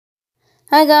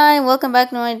Hi guys, welcome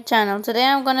back to my channel. Today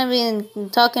I'm gonna be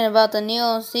talking about the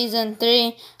new season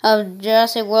 3 of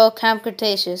Jurassic World Camp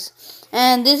Cretaceous.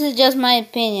 And this is just my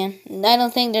opinion. I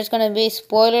don't think there's gonna be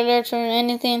spoiler alerts or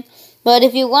anything. But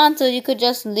if you want to, you could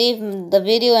just leave the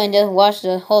video and just watch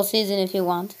the whole season if you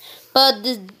want. But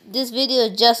this video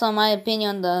is just on my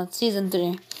opinion on the season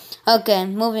 3. Okay,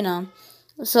 moving on.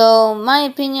 So my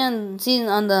opinion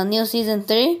on the new season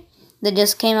 3 that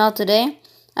just came out today.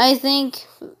 I think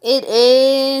it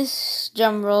is,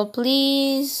 drumroll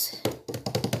please,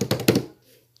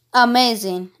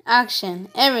 amazing. Action,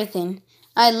 everything.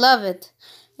 I love it.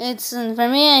 For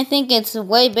me, I think it's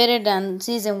way better than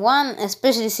season 1,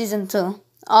 especially season 2.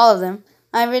 All of them.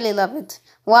 I really love it.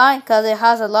 Why? Because it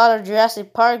has a lot of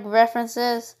Jurassic Park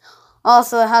references.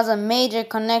 Also, it has a major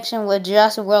connection with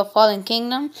Jurassic World Fallen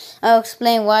Kingdom. I'll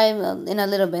explain why in a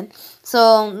little bit.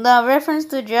 So, the reference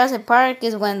to Jurassic Park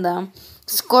is when the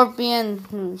Scorpius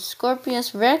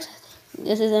Rex.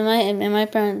 Am I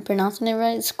pronouncing it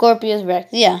right? Scorpius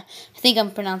Rex. Yeah, I think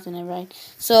I'm pronouncing it right.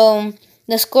 So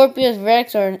the Scorpius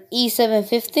Rex, or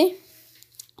E750,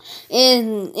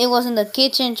 it was in the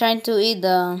kitchen trying to eat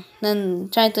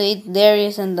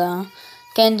Darius and the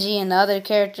Kenji and the other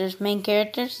main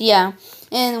characters. Yeah.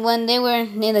 And when they were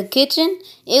in the kitchen,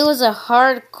 it was a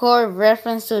hardcore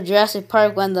reference to Jurassic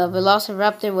Park when the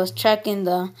Velociraptor was tracking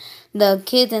the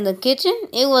kids in the kitchen.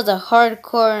 It was a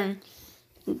hardcore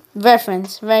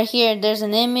reference. Right here, there's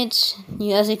an image.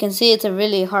 As you can see, it's a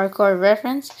really hardcore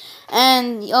reference.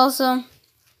 And also,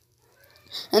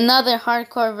 another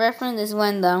hardcore reference is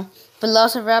when the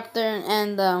Velociraptor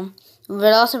and the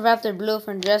Velociraptor Blue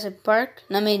from Jurassic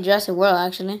World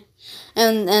actually,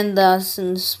 and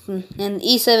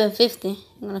E750.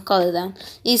 I'm gonna call it that.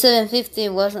 E750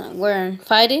 were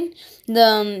fighting.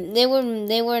 They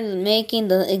were making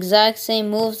the exact same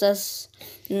moves as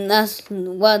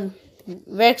what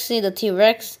Rexy, the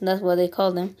T-Rex, that's what they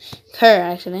call them, her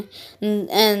actually,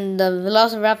 and the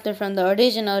Velociraptor from the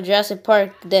original Jurassic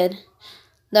Park did,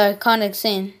 the iconic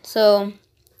scene. So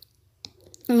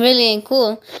really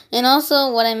cool. And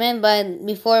also what I meant by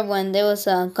before, when there was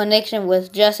a connection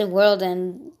with Jurassic World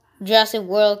and Jurassic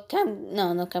World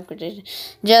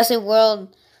Jurassic World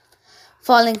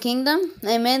Fallen Kingdom,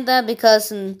 I meant that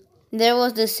because there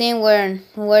was this scene where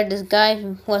this guy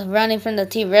was running from the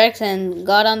T-Rex and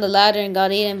got on the ladder and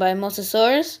got eaten by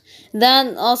Mosasaurus.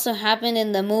 That also happened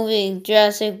in the movie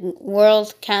Jurassic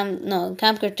World Camp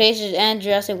Cretaceous and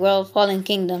Jurassic World Fallen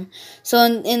Kingdom. So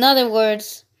in other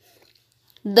words,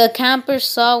 the campers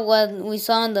saw what we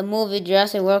saw in the movie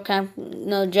Jurassic World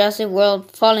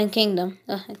Fallen Kingdom.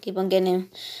 I keep on getting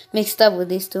mixed up with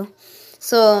these two.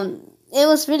 So it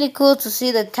was really cool to see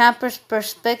the campers'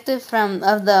 perspective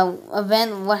of the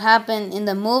event, what happened in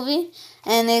the movie,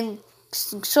 and it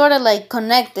sort of like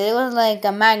connected. It was like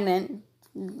a magnet.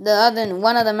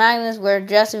 One of the magnets were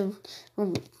Jurassic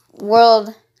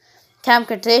World Camp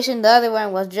Cretaceous, the other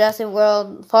one was Jurassic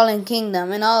World Fallen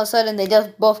Kingdom, and all of a sudden they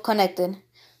just both connected.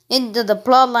 The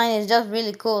plot line is just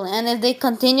really cool, and if they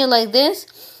continue like this,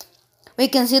 we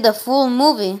can see the full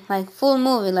movie, like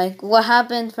what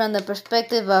happened from the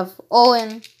perspective of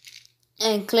Owen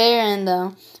and Claire, and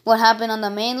what happened on the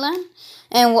mainland,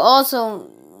 and also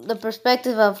the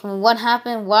perspective of what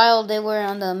happened while they were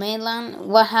on the mainland,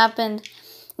 what happened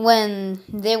when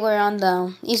they were on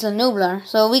the Isla Nublar.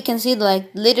 So we can see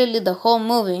like literally the whole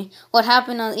movie, what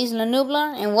happened on Isla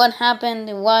Nublar and what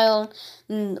happened while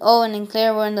Owen and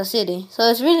Claire were in the city. So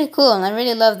it's really cool, and I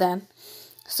really love that.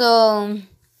 So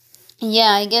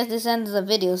yeah, I guess this ends the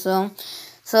video. So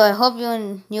I hope you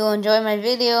enjoy my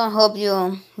video. I hope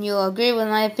you agree with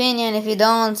my opinion. If you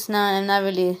don't, I'm not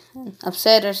really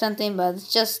upset or something, but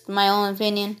it's just my own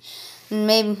opinion.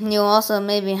 Maybe you also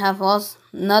have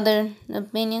other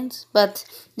opinions, but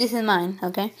this is mine.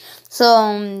 Okay,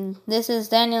 so this is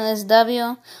Daniel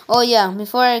SW. Oh yeah,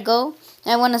 before I go,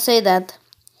 I want to say that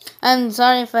I'm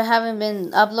sorry if I haven't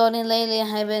been uploading lately.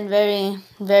 I've been very,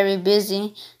 very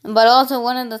busy. But also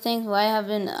one of the things why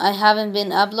I haven't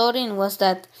been uploading was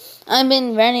that I've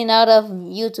been running out of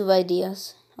YouTube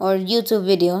ideas or YouTube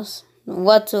videos.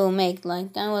 What to make?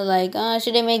 Like I was like,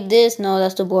 should I make this? No,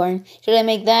 that's too boring. Should I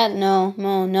make that? No.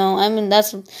 I mean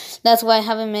that's why I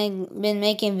haven't been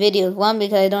making videos. One,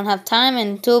 because I don't have time,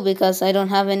 and two, because I don't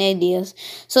have any ideas.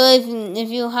 So if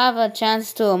you have a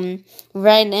chance to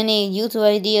write any YouTube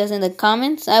ideas in the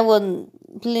comments, I would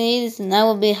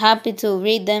be happy to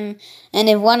read them. And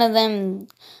if one of them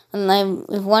I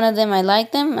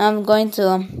like them, I'm going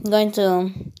to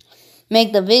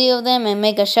make the video of them and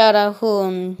make a shout out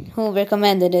who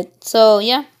recommended it. So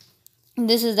yeah,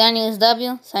 this is Daniel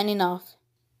SW signing off.